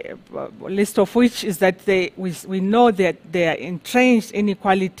 list of which is that we know that there are entrenched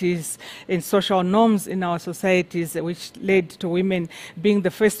inequalities in social norms in our societies, which led to women being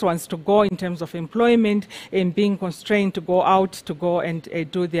the first ones to go in terms of employment and being constrained to go out to go and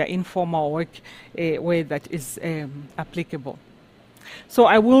do their informal work where that is applicable. So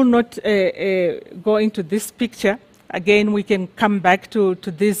I will not go into this picture. Again, we can come back to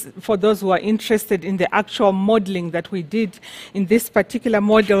this for those who are interested in the actual modeling that we did. In these particular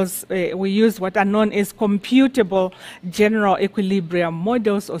models, we use what are known as computable general equilibrium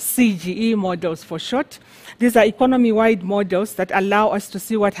models, or CGE models for short. These are economy-wide models that allow us to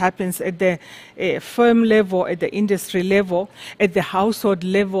see what happens at the firm level, at the industry level, at the household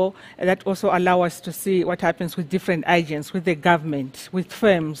level, and that also allow us to see what happens with different agents, with the government, with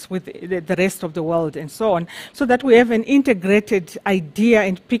firms, with the rest of the world, and so on, so that we have an integrated idea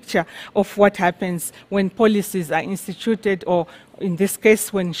and picture of what happens when policies are instituted, or in this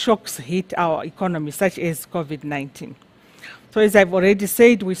case, when shocks hit our economy, such as COVID-19. So as I've already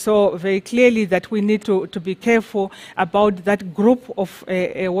said, we saw very clearly that we need to be careful about that group of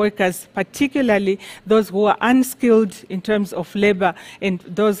workers, particularly those who are unskilled in terms of labor and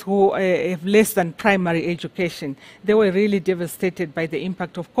those who have less than primary education. They were really devastated by the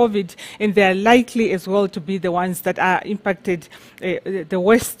impact of COVID, and they are likely as well to be the ones that are impacted the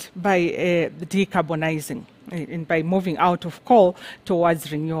worst by decarbonizing and by moving out of coal towards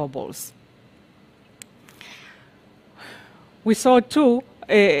renewables. We saw too,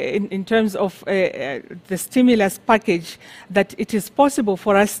 in terms of the stimulus package, that it is possible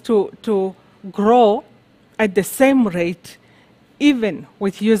for us to grow at the same rate, even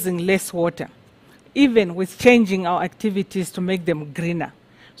with using less water, even with changing our activities to make them greener.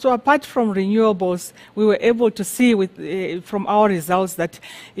 So apart from renewables, we were able to see from our results that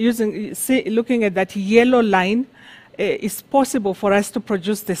looking at that yellow line, it's possible for us to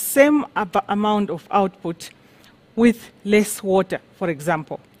produce the same amount of output with less water, for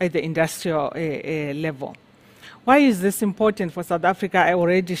example, at the industrial level. Why is this important for South Africa? I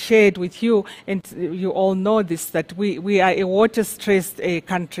already shared with you, and you all know this, that we are a water-stressed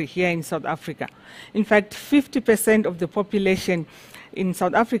country here in South Africa. In fact, 50% of the population in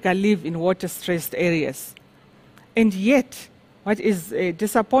South Africa live in water-stressed areas. And yet, What is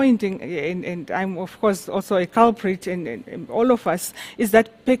disappointing, and I'm of course also a culprit, and all of us, is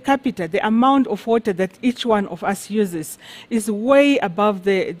that per capita, the amount of water that each one of us uses is way above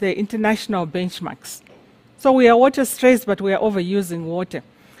the international benchmarks. So we are water stressed, but we are overusing water.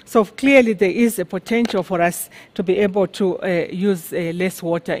 So clearly there is a potential for us to be able to use less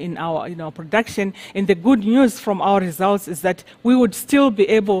water in our production. And the good news from our results is that we would still be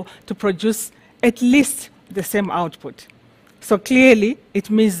able to produce at least the same output. So clearly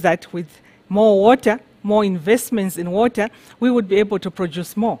it means that with more water, more investments in water, we would be able to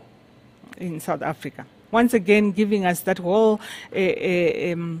produce more in South Africa. Once again, giving us that whole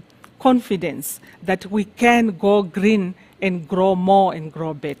confidence that we can go green and grow more and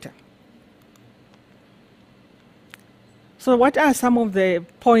grow better. So what are some of the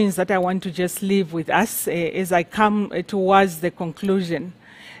points that I want to just leave with us as I come towards the conclusion?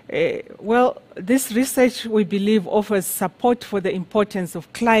 Well, this research, we believe, offers support for the importance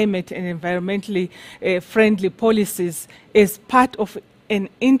of climate and environmentally friendly policies as part of an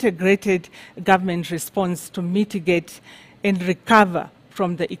integrated government response to mitigate and recover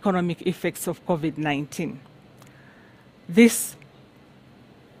from the economic effects of COVID-19. This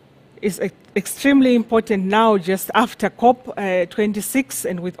is extremely important now, just after COP26,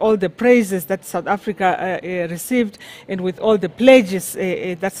 and with all the praises that South Africa received, and with all the pledges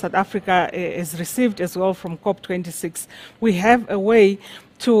that South Africa has received as well from COP26. We have a way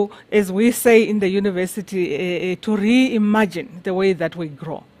to, as we say in the university, to reimagine the way that we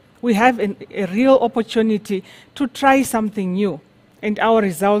grow. We have a real opportunity to try something new, and our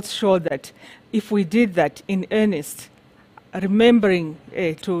results show that if we did that in earnest, remembering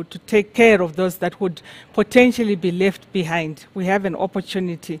to take care of those that would potentially be left behind, we have an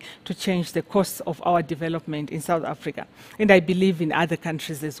opportunity to change the course of our development in South Africa, and I believe in other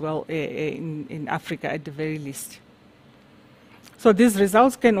countries as well, in Africa at the very least. So these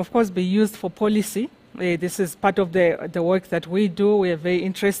results can, of course, be used for policy. This is part of the work that we do. We are very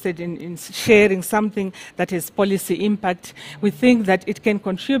interested in sharing something that has policy impact. We think that it can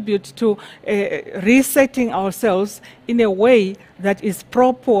contribute to resetting ourselves in a way that is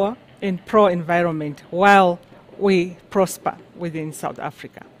pro-poor and pro-environment while we prosper within South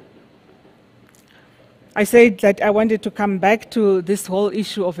Africa. I said that I wanted to come back to this whole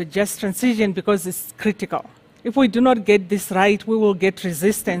issue of a just transition because it's critical. If we do not get this right, we will get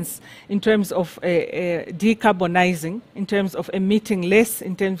resistance in terms of decarbonizing, in terms of emitting less,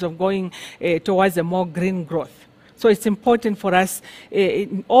 in terms of going towards a more green growth. So it's important for us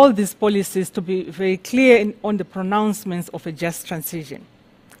in all these policies to be very clear on the pronouncements of a just transition.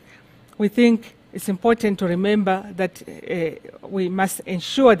 We think it's important to remember that we must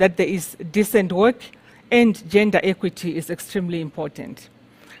ensure that there is decent work, and gender equity is extremely important.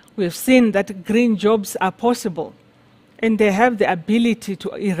 We've seen that green jobs are possible, and they have the ability to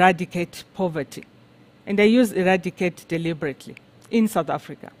eradicate poverty. And I use eradicate deliberately in South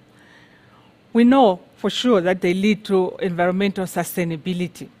Africa. We know for sure that they lead to environmental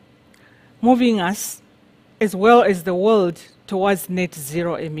sustainability, moving us, as well as the world, towards net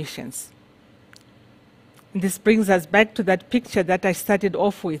zero emissions. And this brings us back to that picture that I started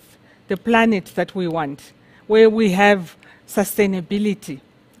off with, the planet that we want, where we have sustainability,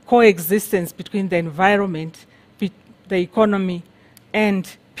 coexistence between the environment, the economy,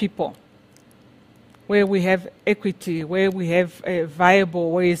 and people, where we have equity, where we have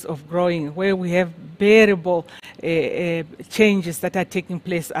viable ways of growing, where we have bearable changes that are taking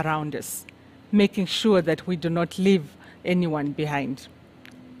place around us, making sure that we do not leave anyone behind.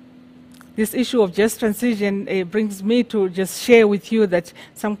 This issue of just transition brings me to just share with you that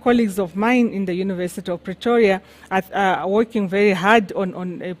some colleagues of mine in the University of Pretoria are working very hard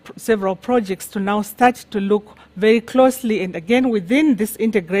on several projects to now start to look very closely and again within this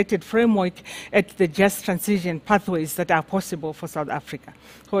integrated framework at the just transition pathways that are possible for South Africa.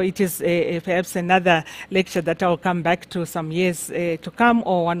 So it is perhaps another lecture that I'll come back to some years to come,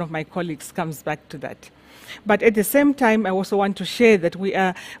 or one of my colleagues comes back to that. But at the same time, I also want to share that we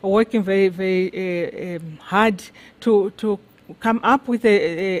are working very, very hard to come up with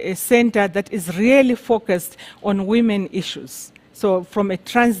a center that is really focused on women issues. So from a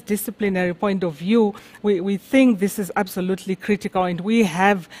transdisciplinary point of view, we think this is absolutely critical, and we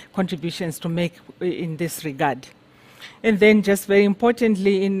have contributions to make in this regard. And then just very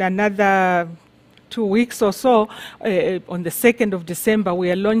importantly, in another 2 weeks or so, on the 2nd of December,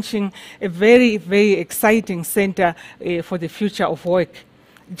 we are launching a very, very exciting center for the future of work.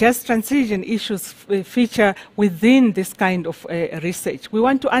 Just transition issues feature within this kind of research. We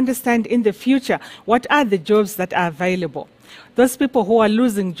want to understand in the future what are the jobs that are available. Those people who are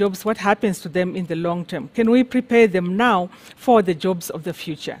losing jobs, what happens to them in the long term? Can we prepare them now for the jobs of the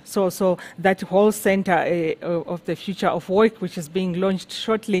future? So that whole center of the future of work, which is being launched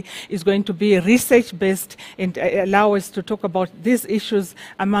shortly, is going to be research-based and allow us to talk about these issues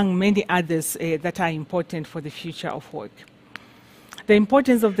among many others that are important for the future of work. The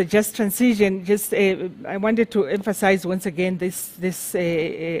importance of the just transition, I wanted to emphasize once again this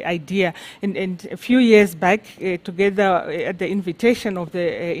idea. And a few years back, together at the invitation of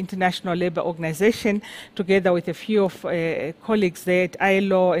the International Labour Organization, together with a few of colleagues there at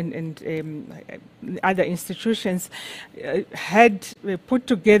ILO and other institutions, had put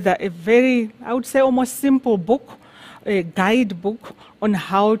together a very, I would say, almost simple book, a guidebook on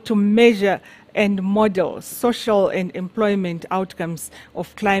how to measure and model social and employment outcomes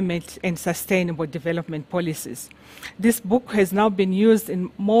of climate and sustainable development policies. This book has now been used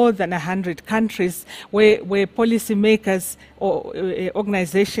in more than 100 countries where policymakers or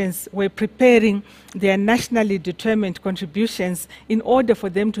organizations were preparing their nationally determined contributions in order for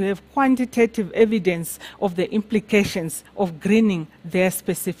them to have quantitative evidence of the implications of greening their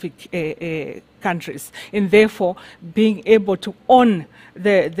specific countries, and therefore being able to own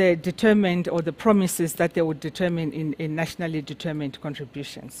the determined or the promises that they would determine in nationally determined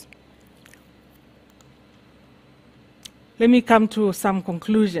contributions. Let me come to some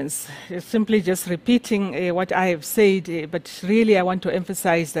conclusions, simply just repeating what I have said, but really I want to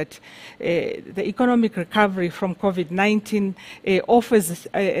emphasize that the economic recovery from COVID-19 offers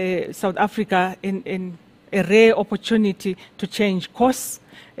South Africa in a rare opportunity to change course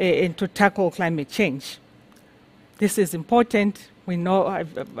and to tackle climate change. This is important. We know,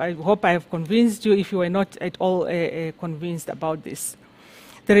 I hope I have convinced you if you were not at all convinced about this.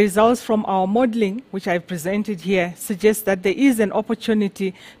 The results from our modeling, which I've presented here, suggest that there is an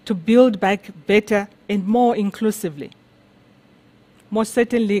opportunity to build back better and more inclusively. Most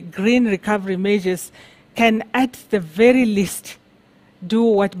certainly, green recovery measures can, at the very least, do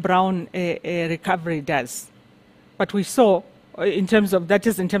what brown recovery does. But we saw, in terms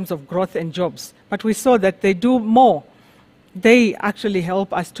of growth and jobs, but we saw that they do more. They actually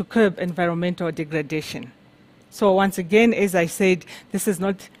help us to curb environmental degradation. So once again, as I said, this is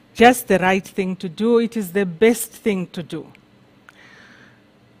not just the right thing to do, it is the best thing to do.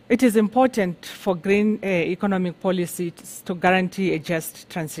 It is important for green economic policy to guarantee a just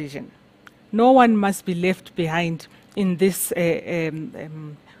transition. No one must be left behind in this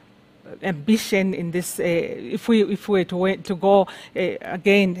ambition, in this, if we were to go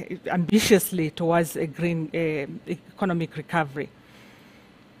again ambitiously towards a green economic recovery.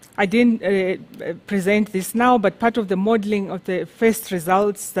 I didn't present this now, but part of the modeling of the first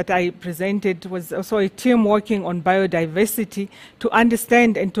results that I presented was also a team working on biodiversity to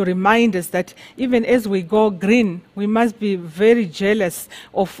understand and to remind us that even as we go green, we must be very jealous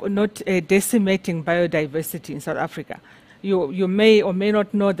of not decimating biodiversity in South Africa. You may or may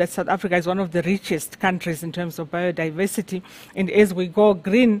not know that South Africa is one of the richest countries in terms of biodiversity. And as we go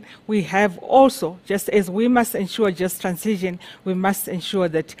green, we have also, just as we must ensure just transition, we must ensure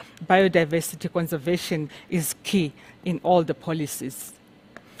that biodiversity conservation is key in all the policies.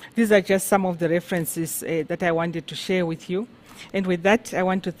 These are just some of the references that I wanted to share with you. And with that, I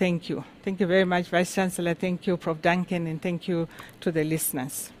want to thank you. Thank you very much, Vice Chancellor. Thank you, Prof Duncan, and thank you to the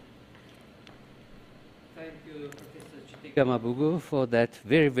listeners. Chitiga-Mabugu for that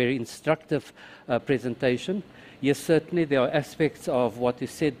very, very instructive presentation. Yes, certainly there are aspects of what you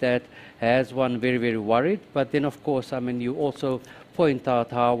said that has one very, very worried, but then of course, I mean, you also point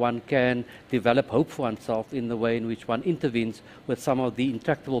out how one can develop hope for oneself in the way in which one intervenes with some of the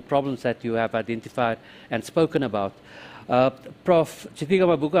intractable problems that you have identified and spoken about. Prof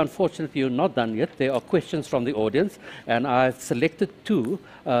Chitiga-Mabugu, unfortunately you're not done yet. There are questions from the audience, and I've selected two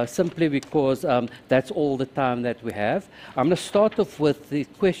simply because that's all the time that we have. I'm going to start off with the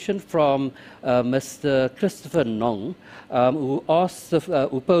question from Mr. Christopher Nong,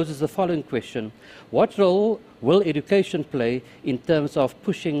 who poses the following question. What role will education play in terms of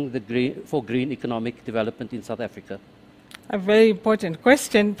pushing for green economic development in South Africa? A very important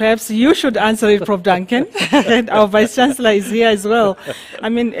question. Perhaps you should answer it, Prof Duncan. And our Vice Chancellor is here as well. I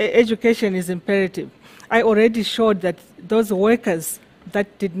mean, education is imperative. I already showed that those workers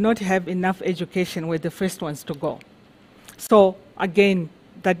that did not have enough education were the first ones to go. So again,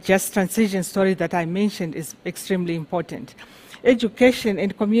 that just transition story that I mentioned is extremely important. Education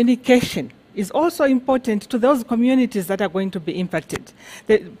and communication is also important to those communities that are going to be impacted.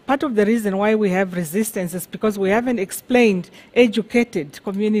 Part of the reason why we have resistance is because we haven't explained educated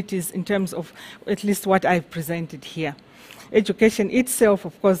communities in terms of at least what I've presented here. education itself,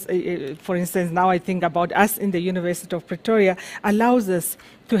 of course, for instance, now I think about us in the University of Pretoria, allows us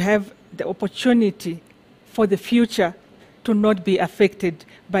to have the opportunity for the future to not be affected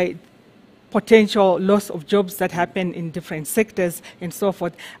by potential loss of jobs that happen in different sectors and so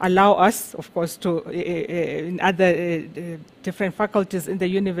forth, allow us, of course, to, in other different faculties in the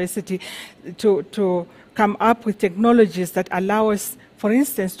university, to come up with technologies that allow us, for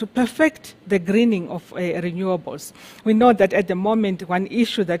instance, to perfect the greening of renewables. We know that at the moment, one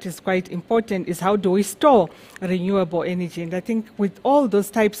issue that is quite important is how do we store renewable energy. And I think with all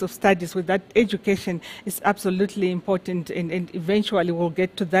those types of studies, with that education, is absolutely important. And eventually we'll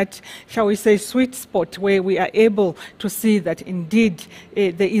get to that, shall we say, sweet spot where we are able to see that indeed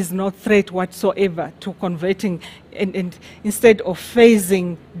there is no threat whatsoever to converting, and instead of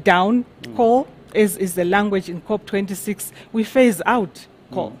phasing down coal, as is the language in COP26, we phase out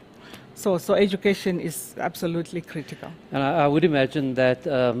coal. So education is absolutely critical. And I would imagine that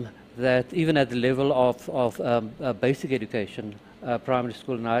that even at the level of basic education, primary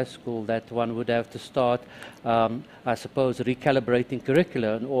school and high school, that one would have to start, I suppose, recalibrating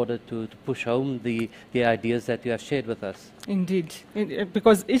curricula in order to push home the ideas that you have shared with us. Indeed,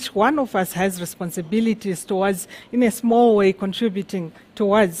 because each one of us has responsibilities towards, in a small way, contributing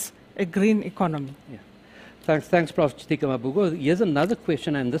towards a green economy. Yeah. Thanks, Prof Chitiga-Mabugu. Here's another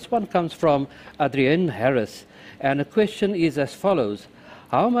question, and this one comes from Adrienne Harris. And the question is as follows: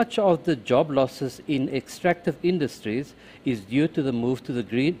 how much of the job losses in extractive industries is due to the move to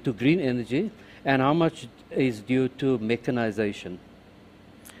green energy, and how much is due to mechanization?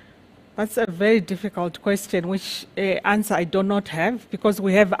 That's a very difficult question, which answer I do not have, because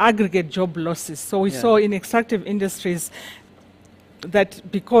we have aggregate job losses. So we saw in extractive industries that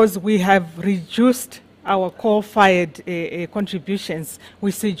because we have reduced our coal-fired contributions,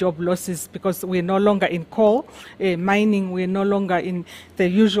 we see job losses because we're no longer in coal mining, we're no longer in the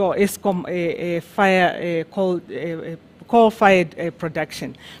usual ESCOM coal-fired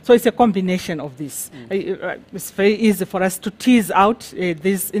production. So it's a combination of this. It's very easy for us to tease out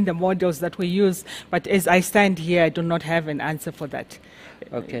this in the models that we use, but as I stand here, I do not have an answer for that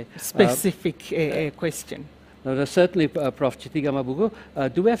specific question. No, certainly, Prof Chitiga-Mabugu.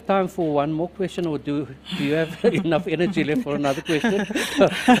 Do we have time for one more question, or do you have enough energy left for another question?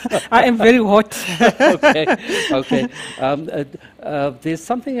 I am very hot. Okay. There's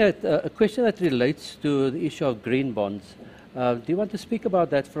something, a question that relates to the issue of green bonds. Do you want to speak about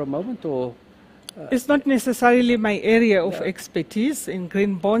that for a moment, or? It's not necessarily my area of expertise in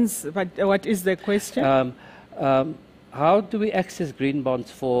green bonds, but what is the question? How do we access green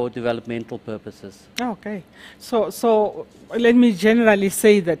bonds for developmental purposes? Okay. So let me generally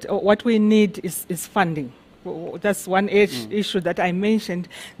say that what we need is funding. That's one issue that I mentioned.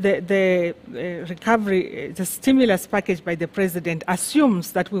 The recovery, the stimulus package by the president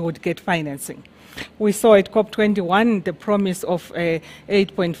assumes that we would get financing. We saw at COP21 the promise of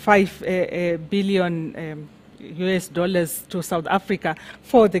 8.5 billion US dollars to South Africa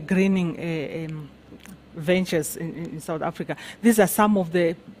for the greening ventures in South Africa. These are some of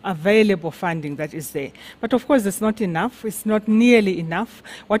the available funding that is there. But of course, it's not enough. It's not nearly enough.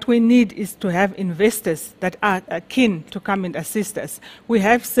 What we need is to have investors that are keen to come and assist us. We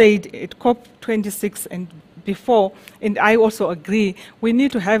have said at COP26 and before, and I also agree, we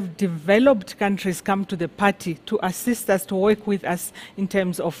need to have developed countries come to the party to assist us, to work with us in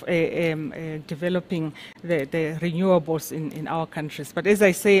terms of developing the renewables in our countries. But as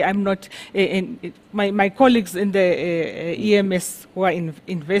I say, I'm not, my colleagues in the EMS who are in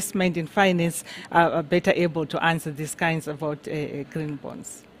investment in finance are better able to answer these kinds about green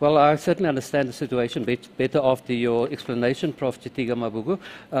bonds. Well, I certainly understand the situation better after your explanation, Prof Chitiga-Mabugu.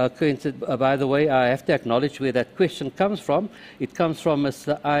 By the way, I have to acknowledge where that question comes from. It comes from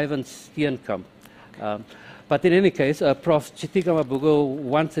Mr. Ivan Steenkamp. But in any case, Prof Chitiga-Mabugu,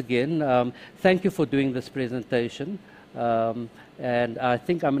 once again, thank you for doing this presentation. And I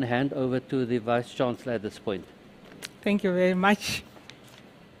think I'm going to hand over to the Vice-Chancellor at this point. Thank you very much.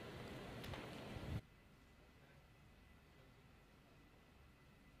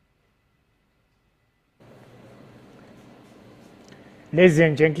 Ladies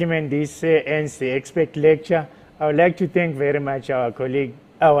and gentlemen, this ends the expert lecture. I would like to thank very much our colleague,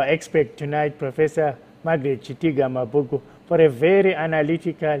 our expert tonight, Professor Margaret Chitiga-Mabugu, for a very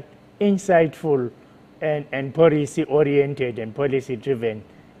analytical, insightful, and policy-oriented and policy-driven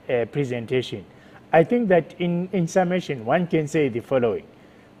presentation. I think that in summation, one can say the following.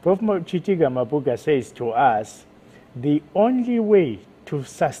 Prof Chitiga-Mabugu says to us, the only way to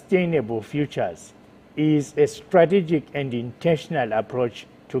sustainable futures is a strategic and intentional approach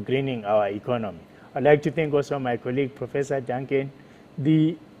to greening our economy. I'd like to thank also my colleague, Professor Duncan,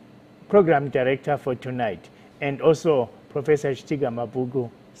 the program director for tonight, and also Professor Chitiga-Mabugu,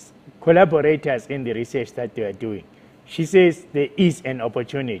 collaborators in the research that they are doing. She says there is an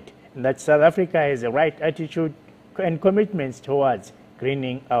opportunity, and that South Africa has the right attitude and commitments towards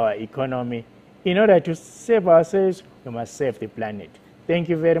greening our economy. In order to save ourselves, we must save the planet. Thank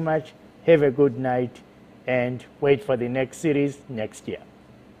you very much. Have a good night, and wait for the next series next year.